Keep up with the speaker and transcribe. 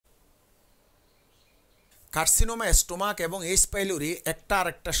Carcinoma stomach এবং H pylori একটা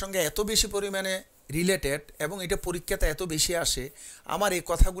আরেকটার সঙ্গে এত বেশি পরিমাণে রিলেটেড এবং এটা পরীক্ষাতে এত বেশি আসে। আমার এই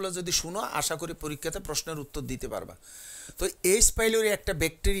কথাগুলো যদি শুনো আশা করি পরীক্ষাতে প্রশ্নের উত্তর দিতে পারবা। তো এইচ পাইলোরি একটা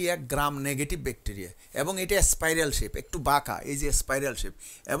ব্যাকটেরিয়া, গ্রাম নেগেটিভ ব্যাকটেরিয়া, এবং এটা স্পাইরাল শেপ, একটু বাঁকা, এই যে স্পাইরাল শেপ,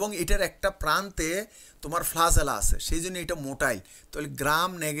 এবং এটার একটা প্রান্তে তোমার ফ্লাজেলা আছে, সেই জন্য এটা মোটাইল। তাহলে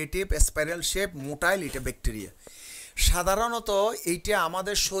gram negative spiral shape motile, এটা ব্যাকটেরিয়া। সাধারণত এইটা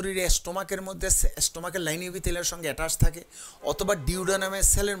আমাদের শরীরে স্টোমাকের মধ্যে, স্টোমাকের লাইনিং এপিথেলিয়ামের সঙ্গে অ্যাটাচ থাকে, অথবা ডিউডেনামের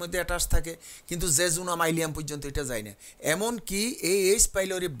সেলের মধ্যে অ্যাটাচ থাকে, কিন্তু জেজুনা মাইলিয়াম পর্যন্ত এটা যায় না। এমনকি এই এইচ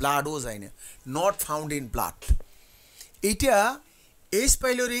পাইলোরি ব্লাডও যায় না, নট ফাউন্ড ইন ব্লাড। এইটা এইচ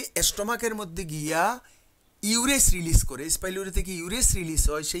পাইলোরি স্টোমাকের মধ্যে গিয়া ইউরেস রিলিজ করে। এইচ পাইলোরি থেকে ইউরেস রিলিজ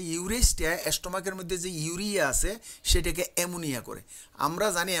হয়, সেই ইউরেসটা স্টোমাকের মধ্যে যে ইউরিয়া আছে সেটাকে অ্যামোনিয়া করে। আমরা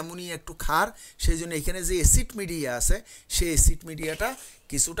জানি অ্যামোনিয়া একটু ক্ষার, সেই জন্য এখানে যে অ্যাসিড মিডিয়া আছে সেই অ্যাসিড মিডিয়াটা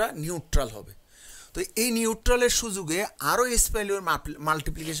কিছুটা নিউট্রাল হবে। তো এই নিউট্রালের সুযোগে আরও এইচ পাইলোরি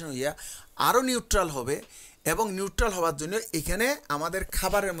মাল্টিপ্লিকেশন হইয়া আরও নিউট্রাল হবে, এবং নিউট্রাল হওয়ার জন্য এখানে আমাদের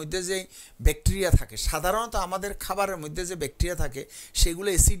খাবারের মধ্যে যে ব্যাকটেরিয়া থাকে, সাধারণত আমাদের খাবারের মধ্যে যে ব্যাকটেরিয়া থাকে সেগুলো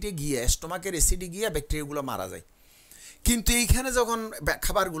অ্যাসিডে গিয়ে, স্টোমাকের অ্যাসিডে গিয়ে ব্যাকটেরিয়াগুলো মারা যায়। কিন্তু এইখানে যখন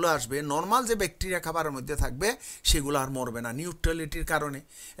খাবারগুলো আসবে, নর্মাল যে ব্যাকটেরিয়া খাবারের মধ্যে থাকবে সেগুলো আর মরবে না নিউট্রালিটির কারণে,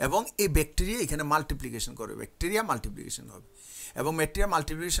 এবং এই ব্যাকটেরিয়া এখানে মাল্টিপ্লিকেশন করবে, ব্যাকটেরিয়া মাল্টিপ্লিকেশন হবে, এবং ব্যাকটেরিয়া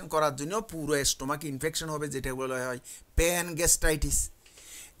মাল্টিপ্লিকেশন করার জন্য পুরো স্টোমাকে ইনফেকশন হবে, যেটা বলা হয় প্যানগ্যাস্ট্রাইটিস।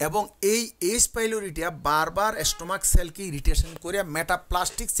 এবং এই এইচ পাইলোরিটা বারবার স্টোমাক সেলকে ইরিটেশন করে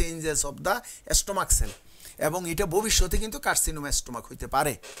metaplastic changes of the stomach sell, এবং এটা ভবিষ্যতে কিন্তু কার্সিনোমা স্টোমাক হইতে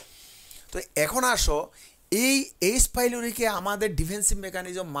পারে। তো এখন আসো, এই এইচ পাইলোরিকে আমাদের ডিফেন্সিভ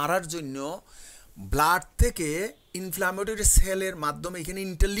মেকানিজম মারার জন্য ব্লাড থেকে ইনফ্লামেটরি সেলের মাধ্যমে এখানে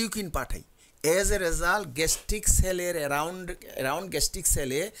ইন্টারলিউকিন পাঠাই। অ্যাজ এ রেজাল্ট গ্যাস্ট্রিক সেলের অ্যারাউন্ড গ্যাস্ট্রিক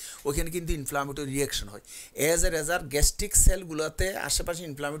সেলে ওখানে কিন্তু ইনফ্লামেটরি রিয়াকশন হয়। অ্যাজ এ রেজাল্ট গ্যাস্ট্রিক সেলগুলোতে আশেপাশে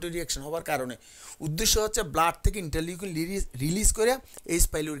ইনফ্লামেটরি রিয়াকশন হওয়ার কারণে উদ্দেশ্য হচ্ছে ব্লাড থেকে ইন্টারলিউকিন রিলিজ করে এইচ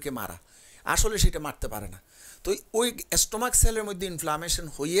পাইলোরিকে মারা। আসলে সেটা মারতে পারে না। তো ওই স্টোমাক সেলের মধ্যে ইনফ্লামেশন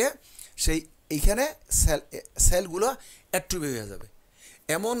হয়ে সেই এইখানে সেলগুলো অ্যাট্রোফি হয়ে যাবে।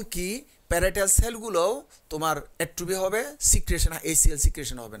 এমনকি প্যারাইটাল সেলগুলোও তোমার অ্যাট্রোফি হবে, সিক্রেশন ACL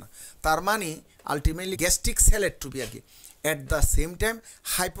সিক্রেশন হবে না। তার মানে আলটিমেটলি গ্যাস্ট্রিক সেল অ্যাট্রোফি আর কি। At the same time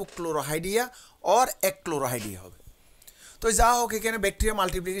হাইপোক্লোরোহাইডিয়া or একক্লোরোহাইডিয়া হবে। তো যা হোক, এখানে ব্যাকটেরিয়া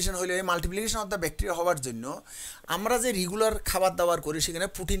মাল্টিপ্লিকেশন হলে, এই মাল্টিপ্লিকেশন অফ দ্য ব্যাকটেরিয়া হওয়ার জন্য আমরা যে রেগুলার খাবার দাবার করি সেখানে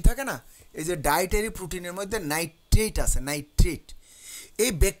প্রোটিন থাকে না, এই যে ডায়েটারি প্রোটিনের মধ্যে নাইট্রেট আছে, নাইট্রেট।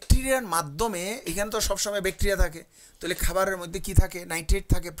 এই ব্যাকটেরিয়ার মাধ্যমে, এখানে তো সবসময় ব্যাকটেরিয়া থাকে, তাহলে খাবারের মধ্যে কি থাকে? নাইট্রেট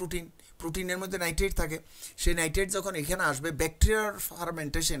থাকে, প্রোটিনের মধ্যে নাইট্রেট থাকে। সেই নাইট্রেট যখন এখানে আসবে ব্যাকটেরিয়ার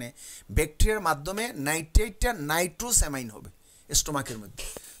ফার্মেন্টেশনে, ব্যাকটেরিয়ার মাধ্যমে নাইট্রেটটা নাইট্রোস্যামাইন হবে স্টোমাকের মধ্যে।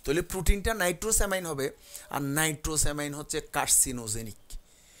 তাহলে প্রোটিনটা নাইট্রোস্যামাইন হবে, আর নাইট্রোস্যামাইন হচ্ছে কার্সিনোজেনিক।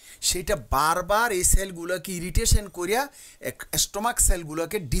 সেটা বারবার এই সেলগুলোকে ইরিটেশন করিয়া স্টোমাক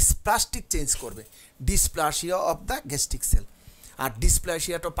সেলগুলোকে ডিসপ্লাস্টিক চেঞ্জ করবে, dysplasia of the gastric sell. আর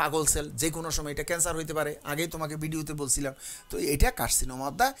ডিসপ্লাসিয়াটা পাগল সেল, যে কোনো সময় এটা ক্যান্সার হইতে পারে, আগেই তোমাকে ভিডিওতে বলছিলাম। তো এটা কার্সিনোমা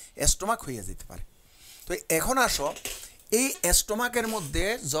অফ দ্য স্টোমাক হয়ে যেতে পারে। তো এখন আসো, এই স্টোমাকের মধ্যে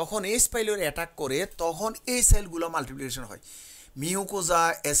যখন এইচ পাইলোরি অ্যাটাক করে তখন এই সেলগুলো মাল্টিপ্লিকেশন হয়। মিউকোজা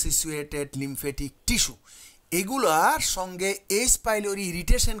অ্যাসোসিয়েটেড লিমফেটিক টিস্যু, এগুলার সঙ্গে এইচ পাইলোরি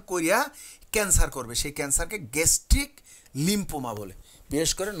ইরিটেশন করিয়া ক্যান্সার করবে। সেই ক্যান্সারকে গ্যাস্ট্রিক লিম্ফোমা বলে,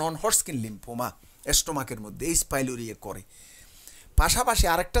 বিশেষ করে নন হটস্কিন লিম্ফোমা স্টোমাকের মধ্যে এইচ পাইলোরি করে। পাশাপাশি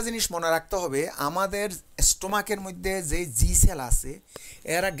আরেকটা জিনিস মনে রাখতে হবে, আমাদের স্টোমাকের মধ্যে যে জি সেল আছে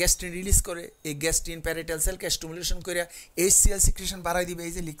এরা গ্যাস্ট্রিন রিলিজ করে, এই গ্যাস্ট্রিন প্যারাইটাল সেলকে স্টিমুলেশন করে HCl সিক্রেশন বাড়াই দিবে,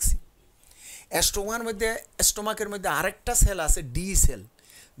 এই যে লিখছি। স্টোমাকের মধ্যে আরেকটা সেল আছে ডি সেল,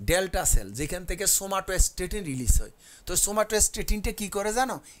 ডেল্টা সেল, যেখান থেকে সোমাটোস্টেটিন রিলিজ হয়। তো সোমাটোস্টেটিনটা কী করে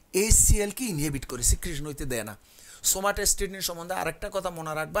জানো? HClকে ইনহিবিট করে, সিক্রেশন হইতে দেয় না। সোমাটোস্টেটিন সম্বন্ধে আরেকটা কথা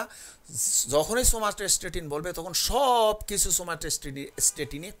মনে রাখবা, যখনই সোমাটোস্টেটিন বলবে তখন সব কিছু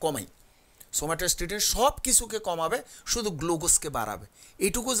সোমাটোস্টেটিনে কমাই। সোমাটোস্টেটিন সব কিছুকে কমাবে, শুধু গ্লুকোজকে বাড়াবে।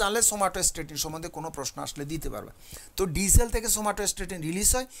 এইটুকু জানলে সোমাটোস্টেটিন সম্বন্ধে কোনো প্রশ্ন আসলে দিতে পারবে। তো ডি সেল থেকে সোমাটোস্টেটিন রিলিজ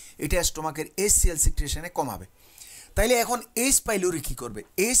হয়, এটা স্টোমাকের HCl সিক্রেশনে কমাবে। তাইলে এখন এইচ পাইলোরি কী করবে?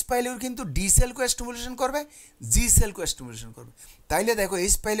 এইচ পাইলোরি কিন্তু ডি সেলকে স্টিমুলেশন করবে, জি সেলকে স্টিমুলেশন করবে। তাইলে দেখো,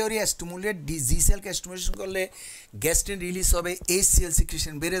 এইচ পাইলোরি স্টিমুলেট জি সেলকে স্টিমুলেশন করলে গ্যাস্ট্রিন রিলিজ হবে, HCl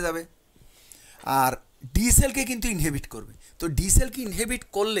সিক্রেশন বেড়ে যাবে। আর ডি সেলকে কিন্তু ইনহিবিট করবে। তো ডি সেলকে ইনহিবিট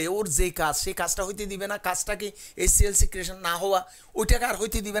করলে ওর যে কাজ, সেই কাজটা হইতে দিবে না। কাজটাকে HCl সিক্রেশন না হওয়া, ওইটাকে আর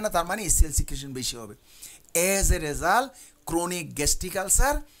হইতে দিবে না। তার মানে HCl সিক্রেশন বেশি হবে। As a result chronic gastric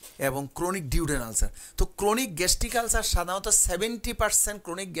ulcer এবং ক্রনিক ডিউডেন আলসার। তো ক্রনিক গ্যাস্ট্রিক আলসার সাধারণত 70%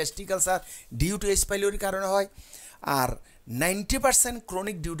 chronic gastric ulcer due to H পাইলোরির কারণে হয়, আর 90%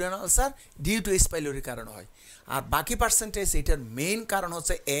 chronic ডিউডেন ulcer due to H পাইলোরির কারণে হয়, আর বাকি পার্সেন্টেজ এটার মেইন কারণ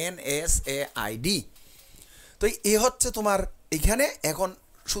হচ্ছে NSAID। তো এই হচ্ছে তোমার এখানে এখন।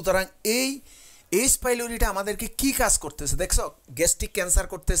 সুতরাং এই এইচ পাইলোরিটা আমাদেরকে কি কাজ করতেছে দেখছো? গ্যাস্ট্রিক ক্যান্সার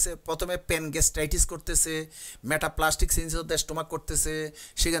করতেছে, প্রথমে প্যানগ্যাস্ট্রাইটিস করতেছে, metaplastic scenes of the stomach করতেছে,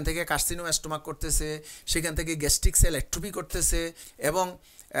 সেখান থেকে কার্সিনোমা স্টোমাক করতেছে, সেখান থেকে গ্যাস্ট্রিক সেল অ্যাট্রোফি করতেছে, এবং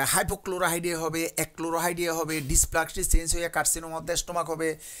হাইপোক্লোরাহাইডিয়া হবে, একক্লোরাহাইডিয়া হবে, ডিসপ্লাস্টিক চেঞ্জ হয়ে কার্সিনোমা অফ দ্য স্টোমাক হবে,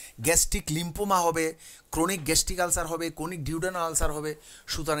 গ্যাস্ট্রিক লিম্ফোমা হবে, ক্রনিক গ্যাস্ট্রিক আলসার হবে, ক্রনিক ডিউডেনাল আলসার হবে।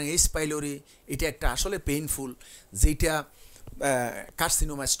 সুতরাং এইচ পাইলোরি এটা একটা আসলে পেইনফুল, যেটা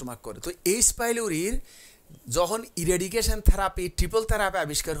কার্সিনোমা স্টোমাক করে। তো এইচ পাইলোরির যখন ইরেডিকেশন থেরাপি, ট্রিপল থেরাপি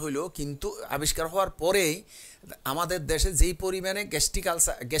আবিষ্কার হইলো, কিন্তু আবিষ্কার হওয়ার পরেই আমাদের দেশে যেই পরিমাণে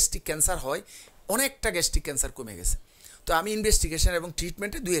গ্যাস্ট্রিক ক্যান্সার হয়, অনেকটা গ্যাস্ট্রিক ক্যান্সার কমে গেছে। তো আমি ইনভেস্টিগেশন এবং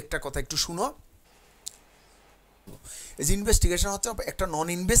ট্রিটমেন্টে দুই একটা কথা একটু শুনো। এই যে ইনভেস্টিগেশন হচ্ছে একটা নন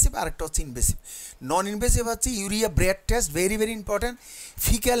ইনভেসিভ আর একটা হচ্ছে ইনভেসিভ। নন ইনভেসিভ হচ্ছে urea bread test, very very important,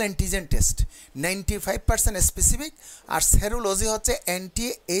 faecal antigen test 95% specific, আর সেরোলজি হচ্ছে anti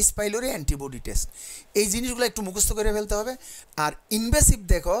H pylori antibody test. এই জিনিসগুলো একটু মুখস্থ করে ফেলতে হবে। আর ইনভেসিভ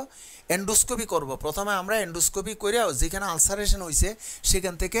দেখো, এন্ডোস্কোপি করব। প্রথমে আমরা এন্ডোস্কোপি করে যেখানে আলসারেশন হয়েছে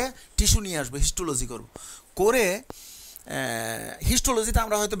সেখান থেকে টিস্যু নিয়ে আসবো, হিস্টোলজি করব। করে হিস্টোলজিতে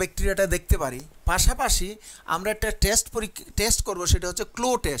আমরা হয়তো ব্যাকটেরিয়াটা দেখতে পারি, পাশাপাশি আমরা একটা টেস্ট করব, সেটা হচ্ছে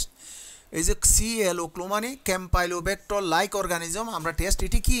ক্লো টেস্ট। এই যে CLO, ক্লো মানে ক্যাম্পাইলোব্যাক্টর লাইক অর্গানিজম আমরা টেস্ট।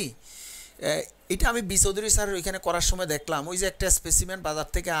 এটি কি? এটা আমি বি চৌধুরী স্যারের ওইখানে করার সময় দেখলাম, ওই যে একটা স্পেসিমেন বাজার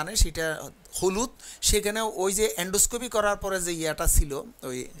থেকে আনে, সেটা হলুদ, সেখানে ওই যে এন্ডোস্কোপি করার পরে যে ইয়াটা ছিল,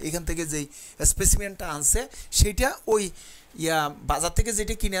 ওই এখান থেকে যেই স্পেসিমেনটা আনছে, সেটা ওই বাজার থেকে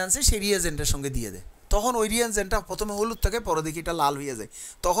যেটা কিনে আনছে সেই রিয়েজেন্টের সঙ্গে দিয়ে দেয়। তখন ওই রিয়েজেন্টটা প্রথমে হলুদ থাকে, পরে দেখি এটা লাল হয়ে যায়,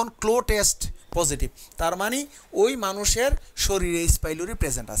 তখন ক্লো টেস্ট পজিটিভ, তার মানে ওই মানুষের শরীরে এইচ পাইলোরি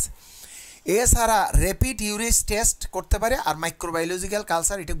প্রেজেন্ট আছে। এছাড়া র্যাপিড ইউরিস টেস্ট করতে পারে, আর মাইক্রোবায়োলজিক্যাল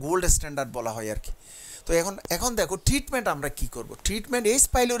কালচার, এটা গোল্ড স্ট্যান্ডার্ড বলা হয় আর কি। তো এখন দেখো ট্রিটমেন্ট আমরা কি করব। ট্রিটমেন্ট এইচ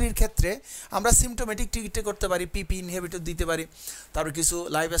পাইলোরির ক্ষেত্রে আমরা সিমটোমেটিক ট্রিটমেন্ট করতে পারি, PP ইনহিবিটর দিতে পারি, তারপর কিছু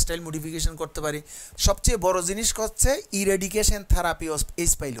লাইফস্টাইল মডিফিকেশন করতে পারি। সবচেয়ে বড় জিনিস হচ্ছে ইরেডিকেশন থেরাপি অফ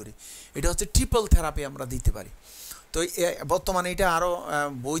এইচ পাইলোরি, এটা হচ্ছে ট্রিপল থেরাপি আমরা দিতে পারি। তো বর্তমানে এটা আরও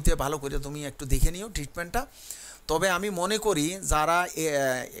বইতে ভালো করে তুমি একটু দেখে নিও ট্রিটমেন্টটা। তবে আমি মনে করি যারা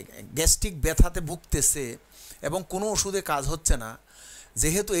গ্যাস্ট্রিক ব্যথাতে ভুগতেছে এবং কোনো ওষুধে কাজ হচ্ছে না,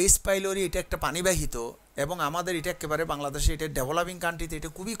 যেহেতু এইচ পাইলোরি এটা একটা পানিবাহিত, এবং আমাদের এটা একেবারে বাংলাদেশে, এটা ডেভেলপিং কান্ট্রিতে এটা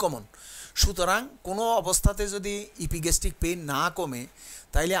খুবই কমন। সুতরাং কোনো অবস্থাতে যদি ইপিগ্যাস্ট্রিক পেইন না কমে,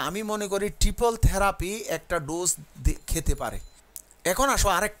 তাইলে আমি মনে করি ট্রিপল থেরাপি একটা ডোজ খেতে পারে। এখন আসো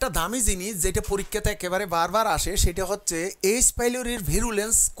আরেকটা দামি জিনিস যেটা পরীক্ষাতে একেবারে বারবার আসে, সেটা হচ্ছে এইচ পাইলোরির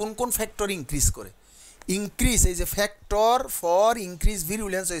ভিরুলেন্স কোন কোন ফ্যাক্টর ইনক্রিজ করে। এই যে ফ্যাক্টর ফর ইনক্রিজ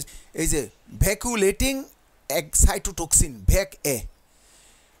ভিরুলেন্স, এই যে ভ্যাকুলেটিং সাইটোটক্সিন, VAC-A,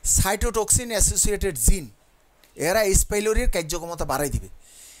 সাইটোটক্সিন অ্যাসোসিয়েটেড জিন, এরা এইচ পাইলোরির কার্যক্ষমতা বাড়াই দিবে।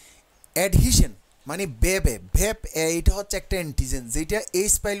 অ্যাডহিশন মানে VAP-A, এটা হচ্ছে একটা অ্যান্টিজেন যেটা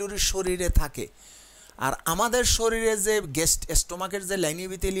এইচ পাইলোরির শরীরে থাকে। আর আমাদের শরীরে যে স্টোমাকের যে লাইনিং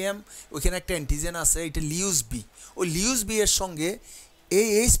এপিথেলিয়াম, ওইখানে একটা অ্যান্টিজেন আছে, এটা লিউস বি। ওই লিউস বি এর সঙ্গে এই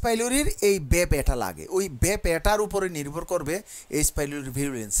এইচ পাইলোরির এই VAP-A লাগে, ওই VAP-A-টার উপরে নির্ভর করবে এইচ পাইলোরির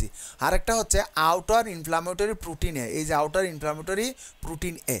ভিরুলেন্সি। আর একটা হচ্ছে আউটার ইনফ্লামেটরি প্রোটিন A, এই যে আউটার ইনফ্লামেটরি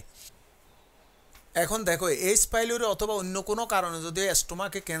প্রোটিন A। এখন দেখো এইচ পাইলোরি অথবা অন্য কোনো কারণে যদি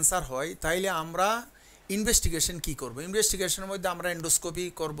স্টোমাকে ক্যান্সার হয়, তাইলে আমরা ইনভেস্টিগেশন কি করব। ইনভেস্টিগেশনের মধ্যে আমরা এন্ডোস্কোপি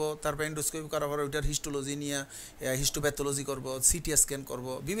করব, তারপর এন্ডোস্কোপি করার পরে ওইটার হিস্টোলজি নিয়ে হিস্টোপ্যাথোলজি করব, CT স্ক্যান করব,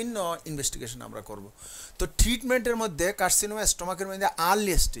 বিভিন্ন ইনভেস্টিগেশন আমরা করব। তো ট্রিটমেন্টের মধ্যে কার্সিনোমা স্টোমাকের মধ্যে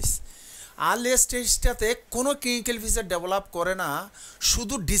আর্লি স্টেজটাতে কোনো ক্লিনিক্যাল ফিচার ডেভেলপ করে না,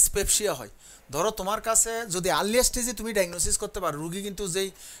 শুধু ডিসপেপসিয়া হয়। ধরো তোমার কাছে যদি আর্লি স্টেজে তুমি ডায়াগনোসিস করতে পারো, রুগী কিন্তু যেই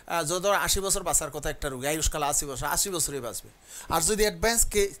ধরো 80 বছর বাঁচার কথা একটা রুগী, আয়ুষ্কাল 80 বছরই বাঁচবে। আর যদি অ্যাডভান্স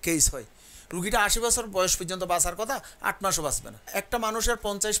কেস হয়, রুগীটা 80 বছর বয়স পর্যন্ত বাঁচার কথা, 8 মাসও বাঁচবে না। একটা মানুষের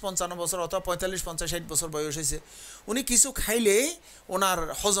 50-55 বছর অথবা 45-50-60 বছর বয়স হয়েছে, উনি কিছু খাইলেই ওনার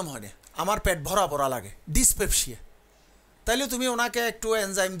হজম হয় না, আমার পেট ভরা লাগে, ডিসপেপসিয়া। তাইলে তুমি ওনাকে একটু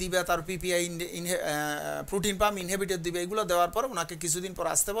এনজাইম দিবে, তার PPI প্রোটিন পাম্প ইনহিবিটর দিবে, এগুলো দেওয়ার পর ওনাকে কিছুদিন পর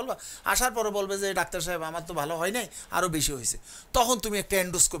আসতে বলবা। আসার পরে বলবে যে ডাক্তার সাহেব আমার তো ভালো হয় নাই, আরও বেশি হয়েছে, তখন তুমি একটা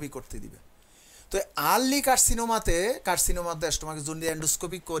এন্ডোস্কোপি করতে দিবে। তো আর্লি কার্সিনোমাতে স্টোমাকে যদি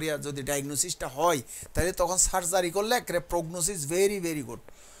এন্ডোস্কোপি করিয়া যদি ডায়াগনোসিসটা হয়, তাহলে তখন সার্জারি করলে একটা প্রগনোসিস ভেরি ভেরি গুড।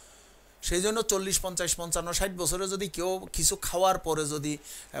 সেই জন্য 40, 50, 55, 60 বছরে যদি কেউ কিছু খাওয়ার পরে যদি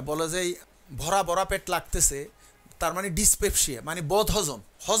বলে যে ভরা ভরা পেট লাগতেছে, তার মানে ডিসপেপসিয়া, মানে বদ হজম,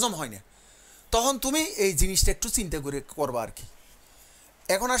 হজম হয় না, তখন তুমি এই জিনিসটা একটু চিন্তা করে করবা আর কি।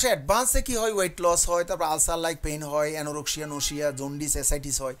 এখন আসে অ্যাডভান্সে কী হয়, ওয়েট লস হয়, তারপর আলসার লাইক পেইন হয়, অ্যানোরেক্সিয়া, নোশিয়া, জন্ডিস,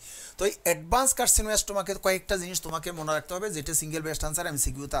 অ্যাসাইটিস হয়। তো এই অ্যাডভান্স কার্সিনোমা স্টোমাকে কয়েকটা জিনিস তোমাকে মনে রাখতে হবে, যেটা সিঙ্গেল বেস্ট আনসার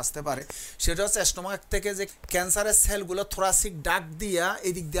এমসিকিউতে আসতে পারে। সেটা হচ্ছে স্টোমাক থেকে যে ক্যান্সারের সেলগুলো থোরাসিক ডাক দিয়া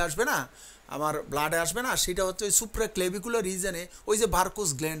এদিক দিয়ে আসবে না, আমার ব্লাডে আসবে না, সেটা হচ্ছে ওই সুপ্রাক্লেভিকুলার রিজনে, ওই যে ভার্কুস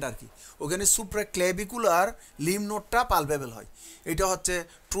গ্ল্যান্ড আর কি, ওখানে সুপ্রাক্লেভিকুলার লিম্ফ নোডটা পালপেবল হয়, এটা হচ্ছে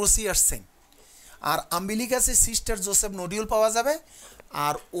ট্রোসিয়ার সেন। আর আম্বিলিকাসে সিস্টার জোসেফ নোডিউল পাওয়া যাবে।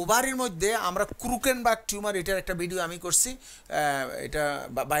 আর ওভারির মধ্যে আমরা ক্রুকেনবার্গ টিউমার, এটার একটা ভিডিও আমি করছি, এটা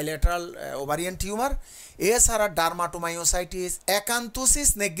বাইলেটারাল ওভারিয়ান টিউমার। এছাড়া ডার্মাটোমায়োসাইটিস, অ্যাকান্থোসিস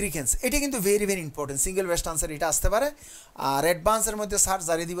নেগ্রিকেন্স, এটা কিন্তু very very important, single best answer এটা আসতে পারে। আর অ্যাডভান্সের মধ্যে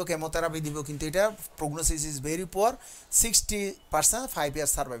সার্জারি দিব, কেমোথেরাপি দিব, কিন্তু এটা prognosis is very poor, 60% 5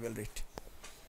 years survival rate.